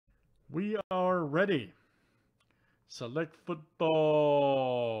We are ready. Select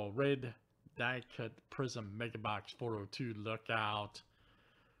football. Red die cut Prizm Mega Box 402. Look out.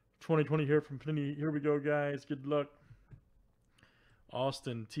 2020 here from Panini. Here we go, guys. Good luck.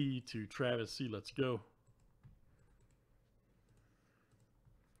 Austin T to Travis C. Let's go.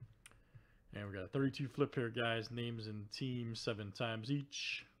 And we got a 32 flip here, guys. Names and teams 7 times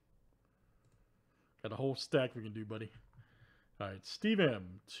each. Got a whole stack we can do, buddy. All right, Steve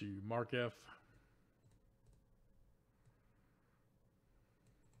M to Mark F.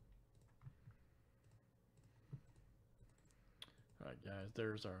 All right, guys,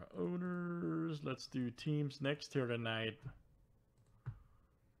 there's our owners. Let's do teams next here tonight.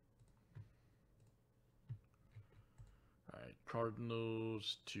 All right,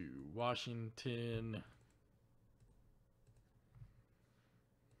 Cardinals to Washington.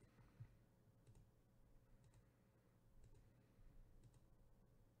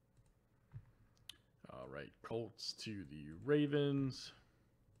 All right, Colts to the Ravens.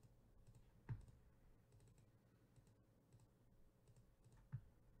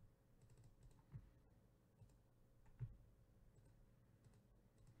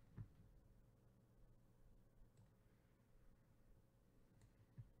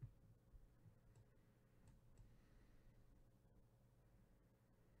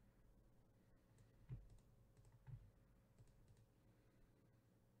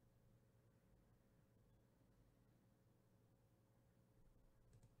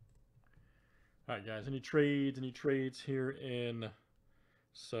 All right, guys, any trades here in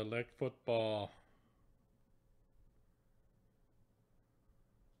Select Football?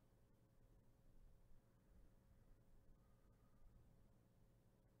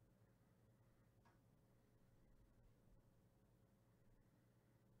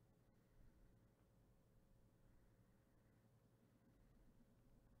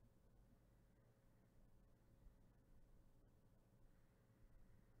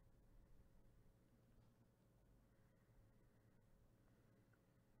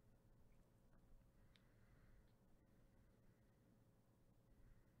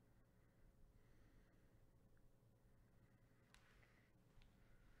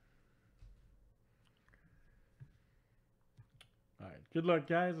 All right, good luck,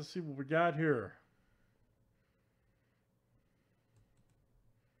 guys. Let's see what we got here.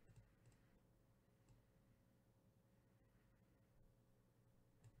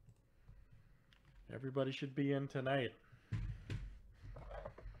 Everybody should be in tonight.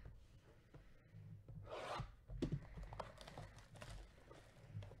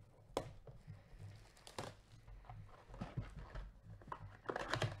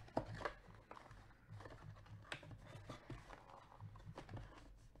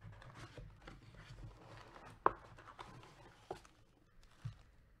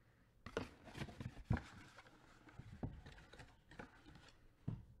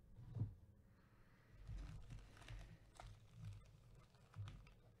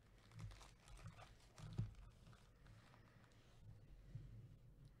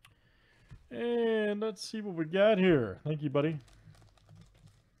 And let's see what we got here. Thank you, buddy.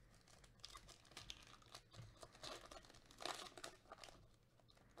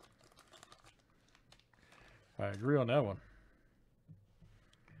 I agree on that one.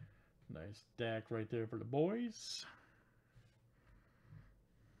 Nice stack right there for the boys.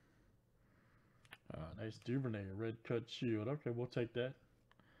 Nice Duvernay, red cut shield. Okay, we'll take that.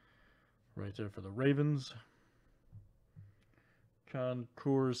 Right there for the Ravens.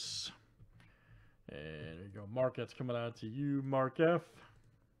 Concourse. And there you go. Mark, that's coming out to you, Mark F.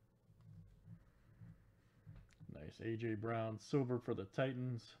 Nice A.J. Brown silver for the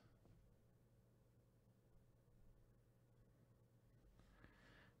Titans.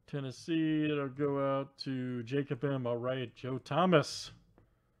 Tennessee, it'll go out to Jacob M. All right, Joe Thomas.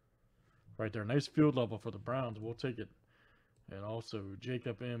 Right there, nice field level for the Browns. We'll take it. And also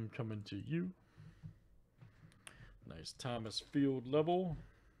Jacob M. coming to you. Nice Thomas field level.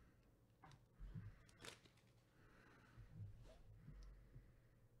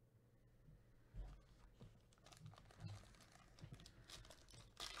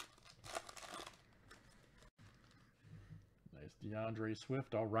 Nice DeAndre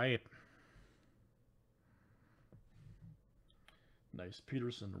Swift. All right. Nice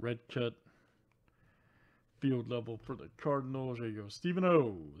Peterson red cut. Field level for the Cardinals. There you go. Stephen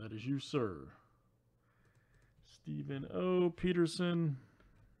O. That is you, sir. Stephen O. Peterson.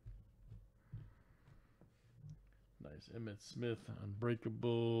 Nice Emmitt Smith.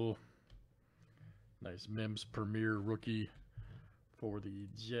 Unbreakable. Nice Mims Premier rookie for the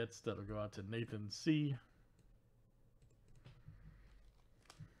Jets. That'll go out to Nathan C.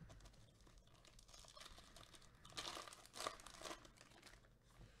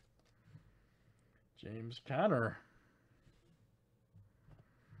 James Conner.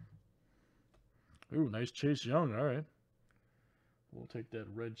 Ooh, nice Chase Young. All right. We'll take that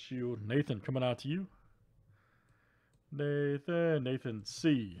red shield. Nathan, coming out to you. Nathan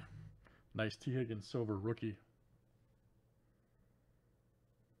C. Nice T. Higgins silver rookie.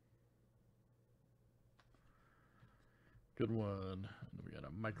 Good one. We got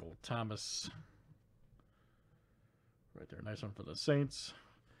a Michael Thomas. Right there. Nice one for the Saints.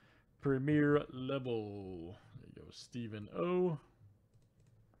 Premier level. There you go. Stephen O.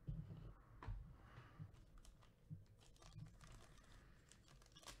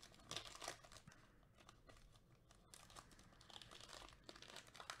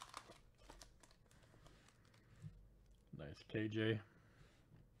 Nice KJ.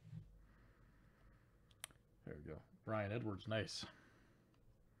 There we go. Brian Edwards, nice.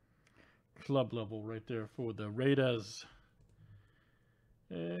 Club level right there for the Raiders.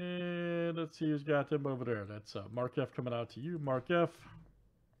 And let's see who's got them over there. That's Mark F coming out to you, Mark F.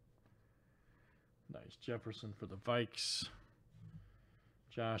 Nice Jefferson for the Vikes.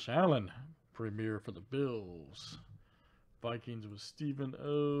 Josh Allen, premier for the Bills. Vikings with Stephen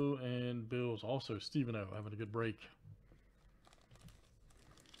O. And Bills also Stephen O. Having a good break.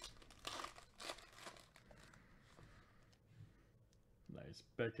 Nice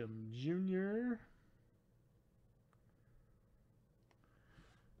Beckham Jr.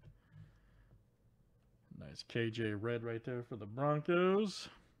 Nice KJ Red right there for the Broncos.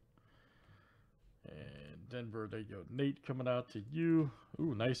 And Denver, there you go. Nate coming out to you.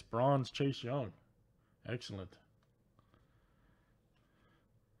 Ooh, nice bronze Chase Young. Excellent.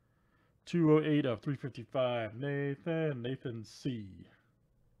 208 of 355. Nathan C.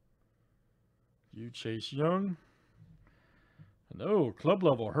 You Chase Young. And oh, club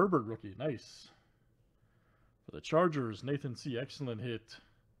level Herbert rookie. Nice. For the Chargers, Nathan C. Excellent hit.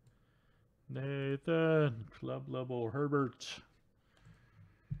 Nathan, club level Herbert.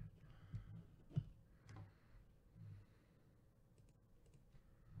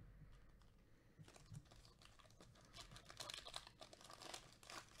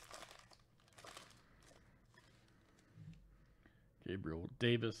 Gabriel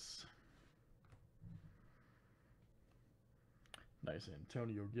Davis. Nice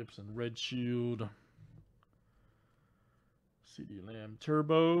Antonio Gibson red shield. CeeDee Lamb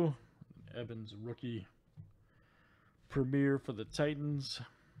turbo. Evans rookie. Premier for the Titans.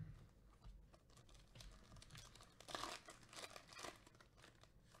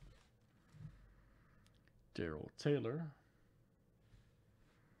 Darrell Taylor.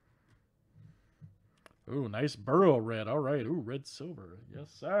 Ooh, nice Burrow red. All right. Ooh, red silver. Yes,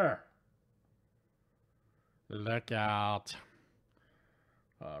 sir. Look out.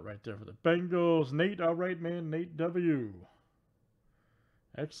 Right there for the Bengals. Nate, all right, man. Nate W.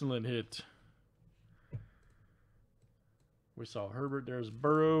 Excellent hit. We saw Herbert. There's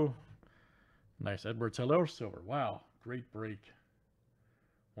Burrow. Nice Edwards-Helaire silver. Wow. Great break.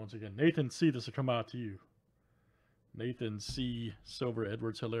 Once again, Nathan C. This will come out to you. Nathan C. Silver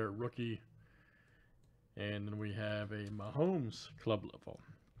Edwards-Helaire rookie. And then we have a Mahomes club level.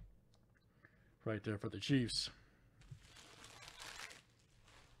 Right there for the Chiefs.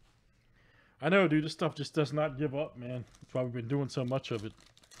 I know, dude. This stuff just does not give up, man. That's why we've been doing so much of it.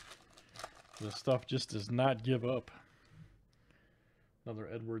 This stuff just does not give up. Another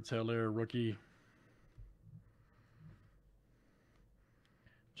Edwards-Helaire rookie.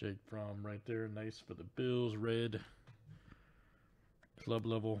 Jake Fromm right there. Nice for the Bills. Red. Club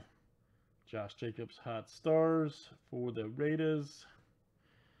level. Josh Jacobs Hot Stars for the Raiders.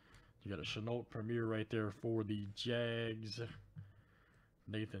 You got a Chenault Premier right there for the Jags.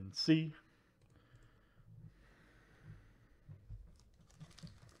 Nathan C.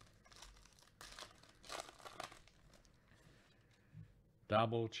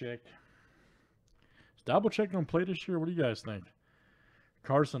 Double check. Is Double check gonna play this year? What do you guys think?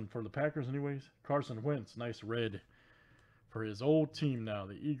 Carson for the Packers, anyways. Carson Wentz, nice red for his old team now,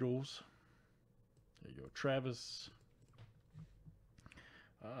 the Eagles. There you go, Travis.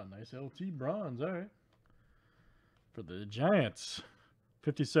 Nice LT bronze, all right. For the Giants,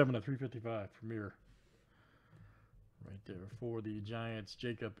 57 of 355 Premier. Right there for the Giants,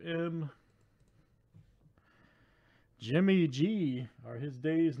 Jacob M. Jimmy G. Are his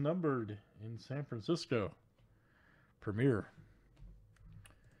days numbered in San Francisco? Premier.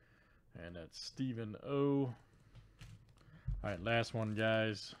 And that's Stephen O. All right, last one,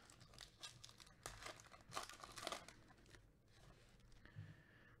 guys.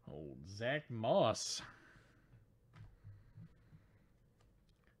 Old Zach Moss.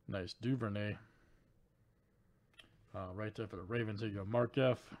 Nice Duvernay. Right there for the Ravens. Here you go, Mark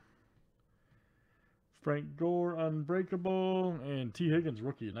F. Frank Gore, unbreakable. And T. Higgins,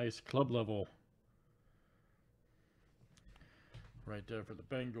 rookie. Nice club level. Right there for the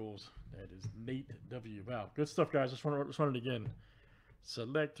Bengals. That is Nate W. Wow, good stuff, guys. Let's run it again.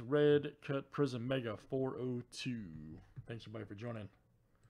 Select Red Cut Prizm Mega 402. Thanks, everybody, for joining.